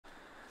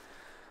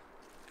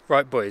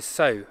Right boys,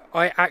 so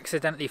I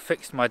accidentally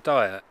fixed my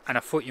diet and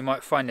I thought you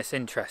might find this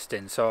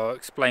interesting, so I'll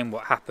explain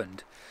what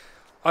happened.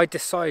 I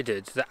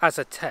decided that as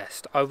a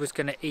test I was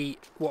going to eat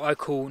what I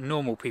call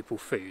normal people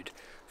food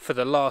for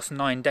the last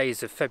 9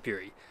 days of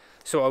February.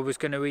 So I was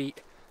going to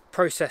eat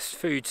processed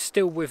food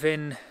still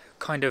within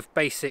kind of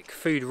basic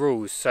food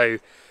rules, so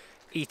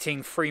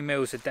eating 3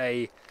 meals a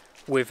day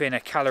within a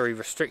calorie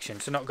restriction,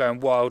 so not going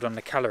wild on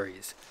the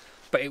calories.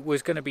 But it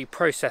was going to be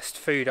processed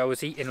food. I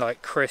was eating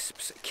like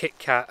crisps, Kit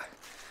Kat,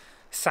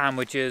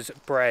 sandwiches,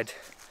 bread,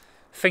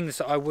 things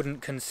that I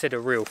wouldn't consider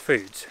real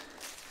foods.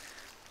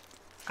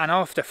 And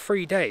after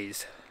 3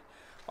 days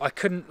I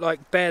couldn't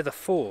bear the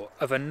thought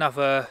of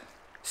another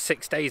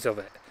 6 days of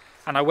it,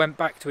 and I went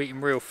back to eating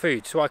real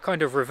food. So I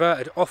kind of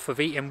reverted off of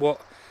eating what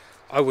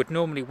I would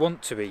normally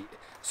want to eat,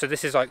 so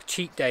this is like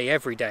cheat day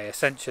every day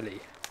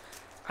essentially,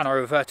 and I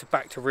reverted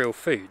back to real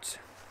foods.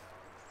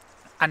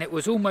 And it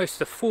was almost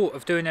the thought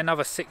of doing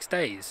another 6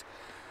 days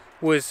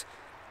was,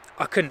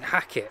 I couldn't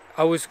hack it.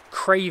 I was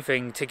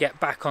craving to get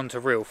back onto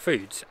real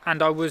foods,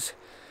 and I was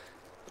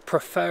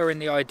preferring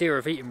the idea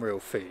of eating real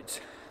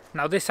foods.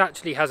 Now this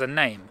actually has a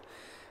name,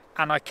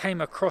 and I came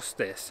across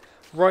this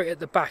right at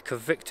the back of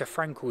Viktor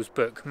Frankl's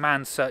book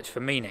Man's Search for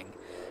Meaning,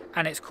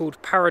 and it's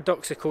called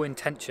paradoxical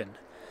intention.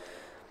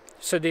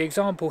 So the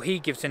example he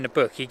gives in the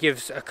book, he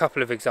gives a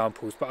couple of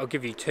examples, but I'll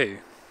give you two.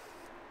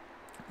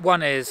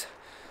 One is,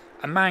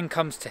 a man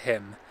comes to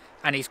him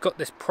and he's got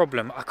this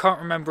problem. I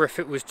can't remember if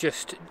it was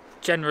just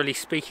generally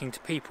speaking to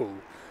people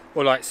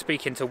or like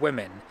speaking to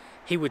women.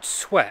 He would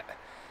sweat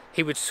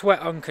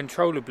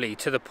uncontrollably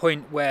to the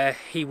point where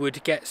he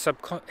would get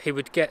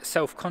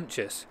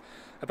self-conscious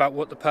about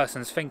what the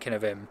person's thinking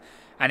of him,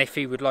 and if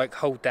he would like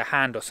hold their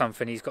hand or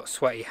something, he's got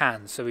sweaty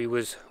hands, so he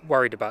was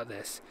worried about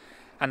this,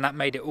 and that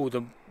made it all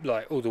the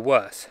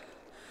worse.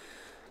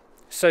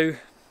 So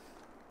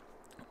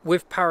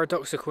with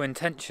paradoxical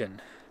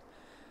intention,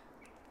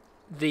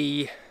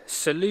 the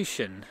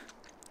solution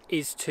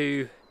is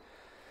to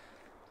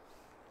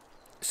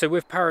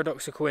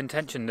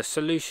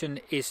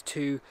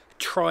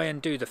try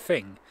and do the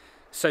thing.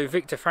 So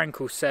Viktor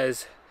Frankl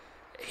says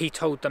he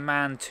told the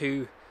man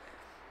to,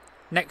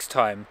 next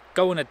time,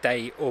 go on a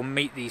date or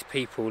meet these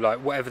people, like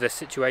whatever the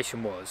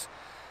situation was,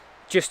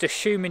 just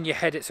assume in your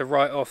head it's a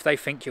write-off, they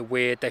think you're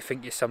weird, they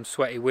think you're some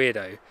sweaty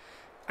weirdo,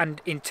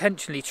 and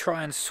intentionally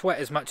try and sweat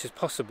as much as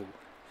possible.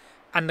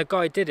 And the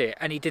guy did it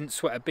and he didn't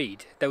sweat a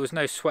bead. There was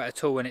no sweat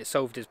at all, and it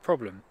solved his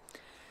problem.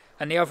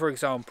 And the other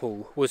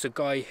example was a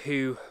guy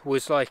who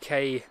was like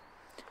a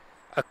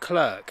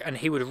clerk, and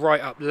he would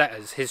write up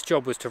letters. His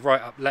job was to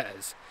write up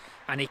letters,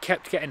 and he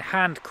kept getting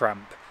hand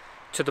cramp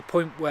to the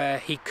point where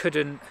he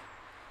couldn't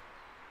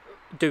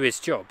do his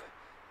job.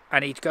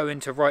 And he'd go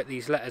in to write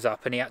these letters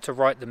up, and he had to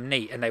write them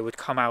neat, and they would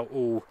come out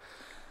all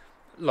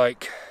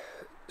like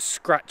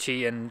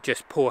scratchy and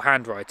just poor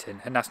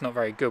handwriting, and that's not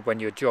very good when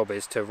your job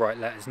is to write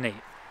letters neat.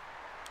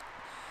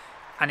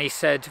 And he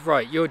said,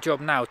 right, your job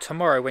now,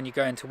 tomorrow when you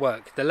go into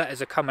work, the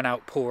letters are coming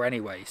out poor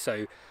anyway,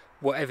 so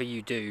whatever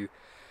you do,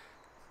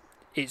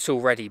 it's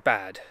already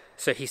bad.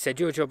 So he said,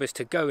 your job is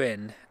to go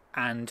in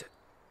and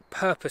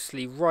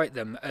purposely write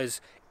them as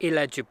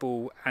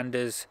illegible and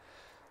as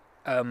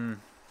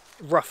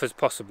rough as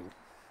possible.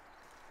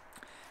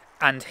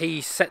 And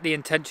he set the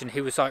intention.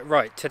 He was like,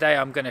 right, today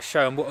I'm going to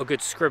show him what a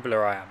good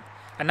scribbler I am.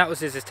 And that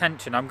was his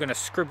intention. I'm going to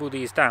scribble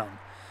these down.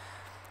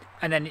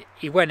 And then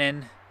he went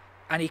in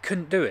and he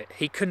couldn't do it.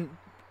 He couldn't,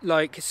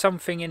 like,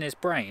 something in his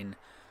brain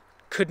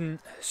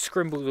couldn't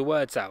scribble the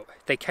words out.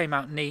 They came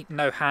out neat,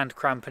 no hand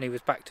cramp, and he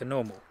was back to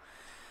normal.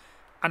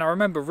 And I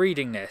remember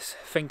reading this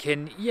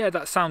thinking, yeah,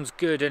 that sounds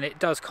good, and it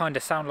does kind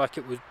of sound like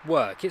it would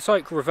work. It's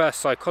like reverse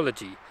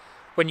psychology.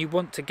 When you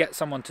want to get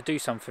someone to do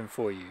something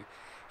for you,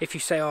 if you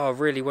say, oh, I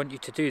really want you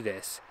to do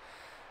this,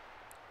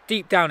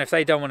 deep down, if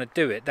they don't want to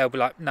do it, they'll be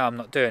like, no, I'm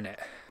not doing it.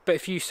 But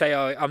if you say,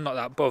 oh, I'm not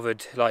that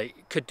bothered,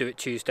 like, could do it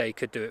Tuesday,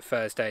 could do it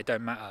Thursday, it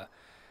don't matter.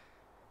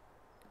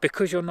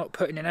 Because you're not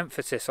putting an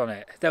emphasis on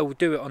it, they'll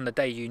do it on the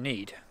day you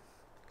need.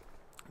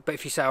 But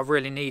if you say, I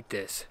really need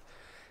this,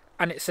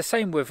 and it's the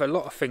same with a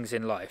lot of things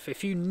in life.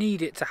 If you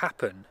need it to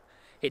happen,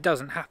 it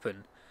doesn't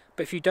happen.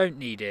 But if you don't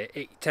need it,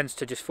 it tends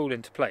to just fall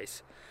into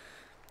place.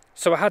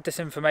 So I had this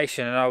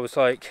information and I was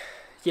like,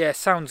 yeah,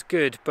 sounds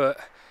good,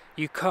 but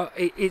you can't.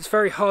 It's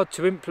very hard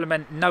to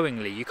implement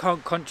knowingly. You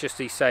can't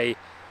consciously say,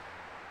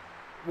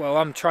 well,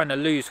 I'm trying to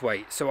lose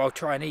weight, so I'll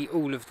try and eat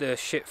all of the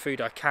shit food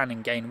I can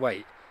and gain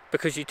weight.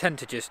 Because you tend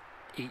to just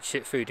eat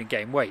shit food and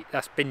gain weight.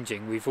 That's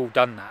binging. We've all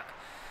done that.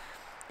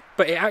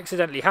 But it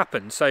accidentally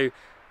happened. So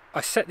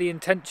I set the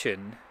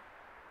intention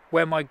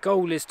where my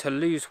goal is to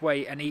lose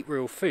weight and eat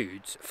real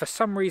foods. For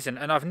some reason,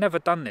 and I've never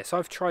done this,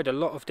 I've tried a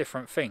lot of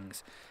different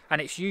things,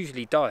 and it's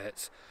usually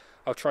diets.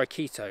 I'll try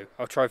keto,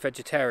 I'll try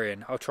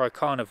vegetarian, I'll try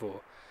carnivore.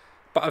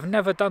 But I've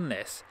never done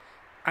this.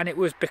 And it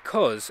was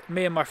because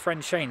me and my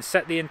friend Shane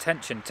set the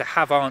intention to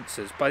have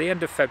answers. By the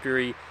end of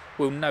February,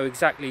 we'll know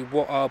exactly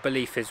what our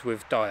belief is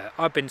with diet.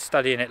 I've been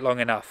studying it long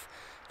enough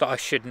that I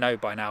should know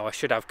by now. I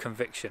should have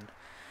conviction.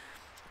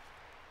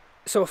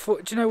 So I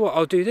thought, do you know what,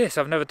 I'll do this.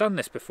 I've never done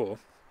this before.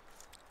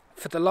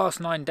 For the last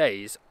 9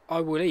 days, I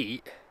will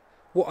eat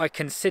what I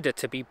consider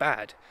to be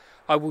bad.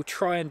 I will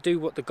try and do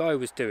what the guy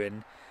was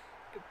doing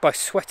by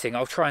sweating.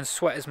 I'll try and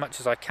sweat as much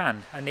as I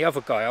can. And the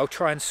other guy, I'll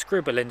try and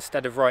scribble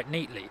instead of write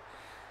neatly.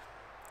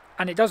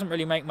 And it doesn't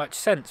really make much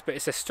sense, but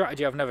it's a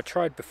strategy I've never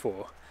tried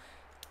before.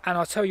 And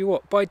I'll tell you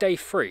what, by day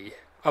 3,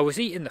 I was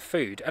eating the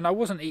food, and I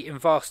wasn't eating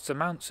vast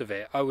amounts of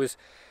it. I was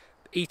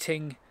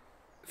eating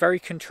very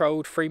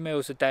controlled, 3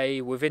 meals a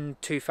day within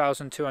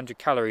 2,200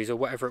 calories or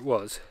whatever it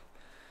was.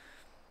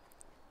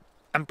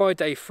 And by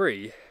day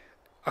 3,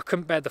 I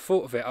couldn't bear the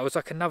thought of it. I was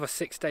like, another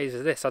 6 days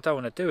of this, I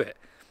don't want to do it.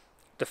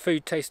 The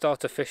food tasted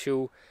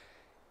artificial.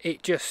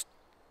 It just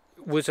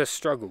was a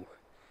struggle.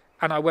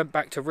 And I went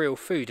back to real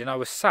food, and I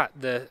was sat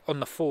on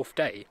the 4th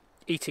day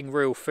eating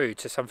real food,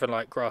 so something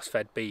like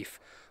grass-fed beef,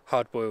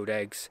 hard-boiled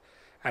eggs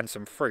and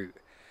some fruit.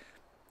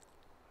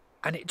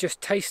 And it just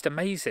tastes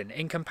amazing.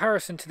 In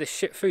comparison to the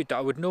shit food that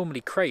I would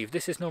normally crave,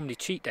 this is normally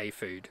cheat day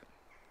food.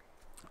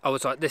 I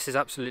was like, this is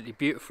absolutely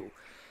beautiful.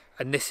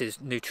 And this is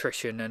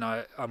nutrition, and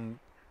I'm,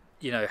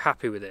 you know,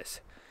 happy with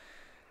this.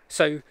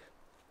 So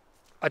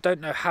I don't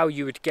know how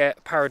you would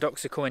get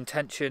paradoxical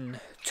intention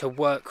to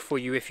work for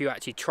you if you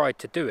actually tried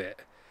to do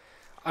it.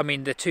 I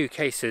mean, the 2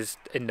 cases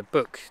in the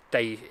book,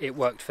 it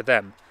worked for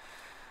them.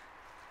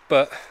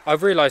 But I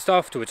realised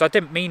afterwards, I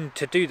didn't mean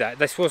to do that.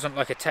 This wasn't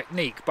like a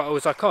technique, but I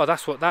was like, oh,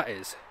 that's what that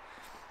is.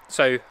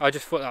 So I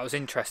just thought that was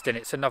interesting.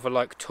 It's another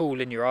like tool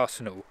in your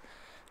arsenal.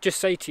 Just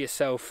say to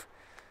yourself,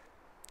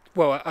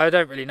 well, I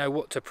don't really know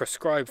what to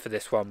prescribe for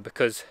this one,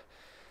 because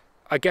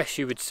I guess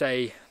you would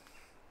say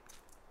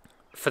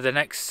for the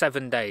next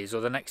 7 days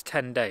or the next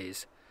 10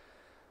 days,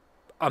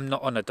 I'm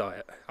not on a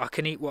diet. I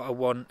can eat what I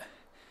want.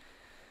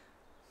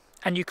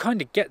 And you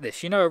kind of get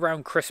this, you know,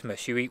 around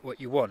Christmas you eat what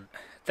you want.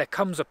 There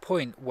comes a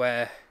point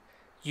where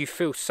you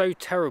feel so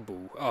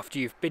terrible after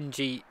you've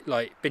binge eat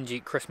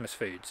Christmas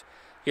foods.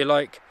 You're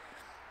like,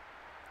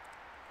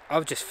 I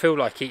just feel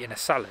like eating a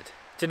salad.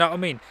 Do you know what I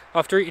mean?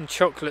 After eating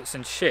chocolates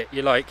and shit,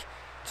 you're like,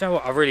 do you know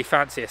what, I really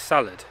fancy a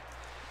salad.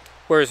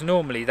 Whereas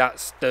normally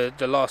that's the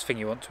last thing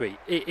you want to eat,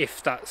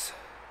 if that's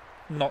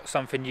not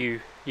something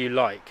you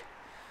like.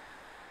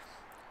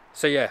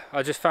 So yeah,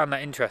 I just found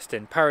that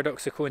interesting.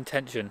 Paradoxical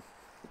intention.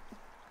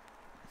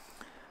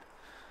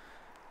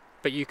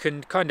 But you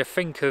can kind of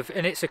think of,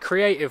 and it's a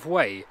creative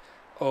way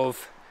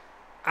of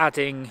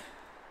adding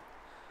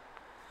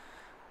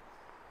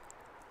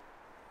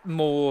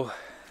more,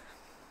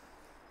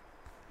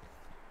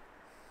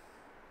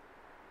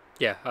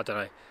 yeah, I don't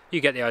know,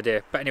 you get the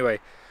idea. But anyway,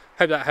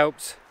 hope that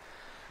helps,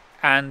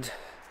 and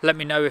let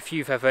me know if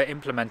you've ever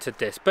implemented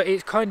this. But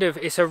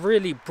it's a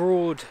really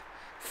broad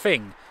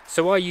thing.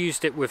 So I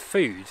used it with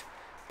food,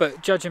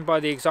 but judging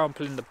by the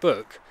example in the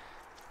book,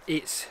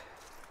 it's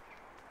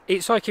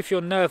like if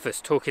you're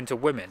nervous talking to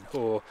women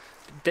or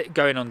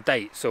going on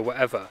dates or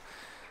whatever.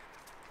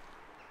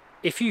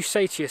 If you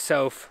say to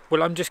yourself,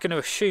 well, I'm just going to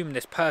assume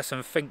this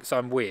person thinks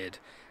I'm weird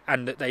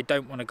and that they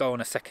don't want to go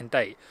on a second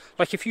date.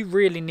 Like if you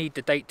really need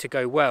the date to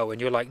go well and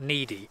you're like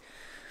needy,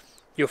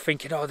 you're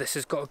thinking, oh, this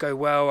has got to go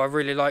well, I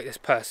really like this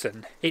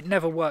person. It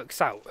never works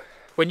out.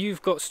 When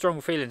you've got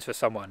strong feelings for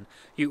someone,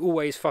 you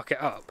always fuck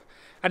it up.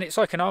 And it's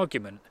like an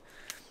argument.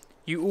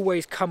 You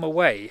always come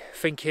away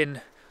thinking,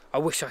 I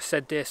wish I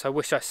said this, I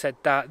wish I said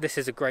that, this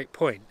is a great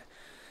point.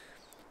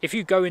 If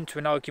you go into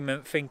an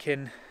argument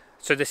thinking,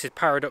 so this is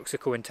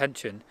paradoxical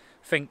intention,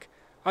 think,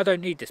 I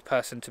don't need this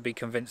person to be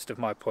convinced of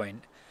my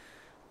point.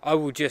 I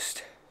will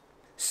just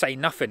say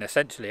nothing,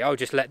 essentially. I'll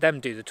just let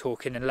them do the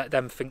talking and let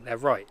them think they're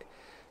right.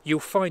 You'll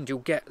find you'll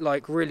get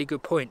like really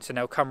good points and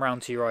they'll come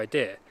round to your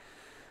idea.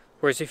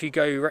 Whereas if you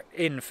go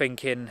in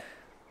thinking,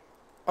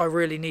 I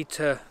really need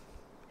to,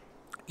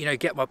 you know,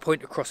 get my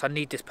point across, I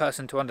need this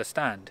person to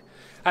understand.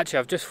 Actually,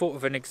 I've just thought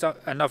of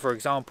another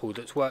example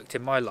that's worked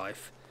in my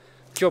life.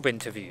 Job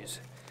interviews.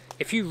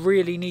 If you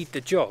really need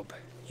the job,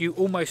 you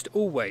almost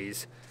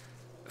always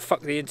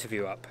fuck the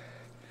interview up.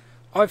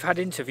 I've had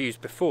interviews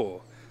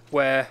before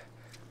where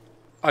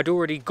I'd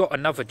already got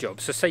another job.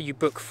 So say you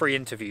book 3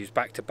 interviews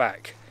back to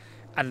back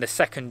and the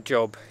second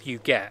job you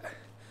get,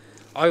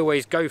 I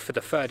always go for the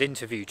 3rd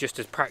interview just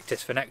as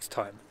practice for next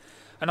time.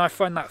 And I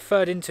find that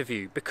 3rd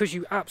interview, because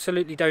you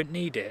absolutely don't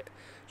need it,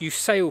 you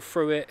sail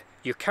through it,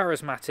 you're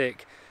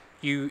charismatic,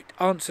 you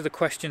answer the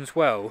questions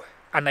well,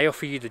 and they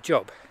offer you the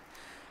job.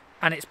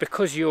 And it's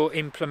because you're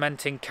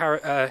implementing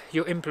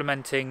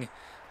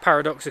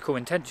paradoxical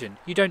intention.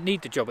 You don't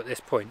need the job at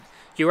this point.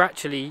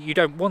 You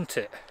don't want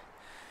it.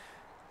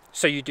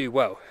 So you do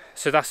well.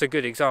 So that's a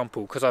good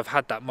example, because I've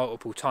had that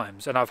multiple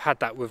times, and I've had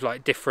that with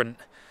like different,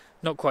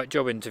 not quite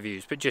job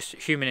interviews, but just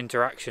human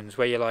interactions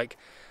where you're like,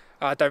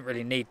 I don't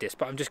really need this,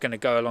 but I'm just going to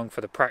go along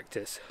for the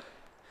practice.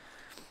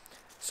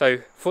 So,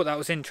 thought that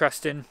was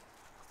interesting.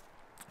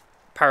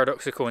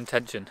 Paradoxical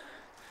intention.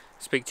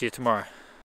 Speak to you tomorrow.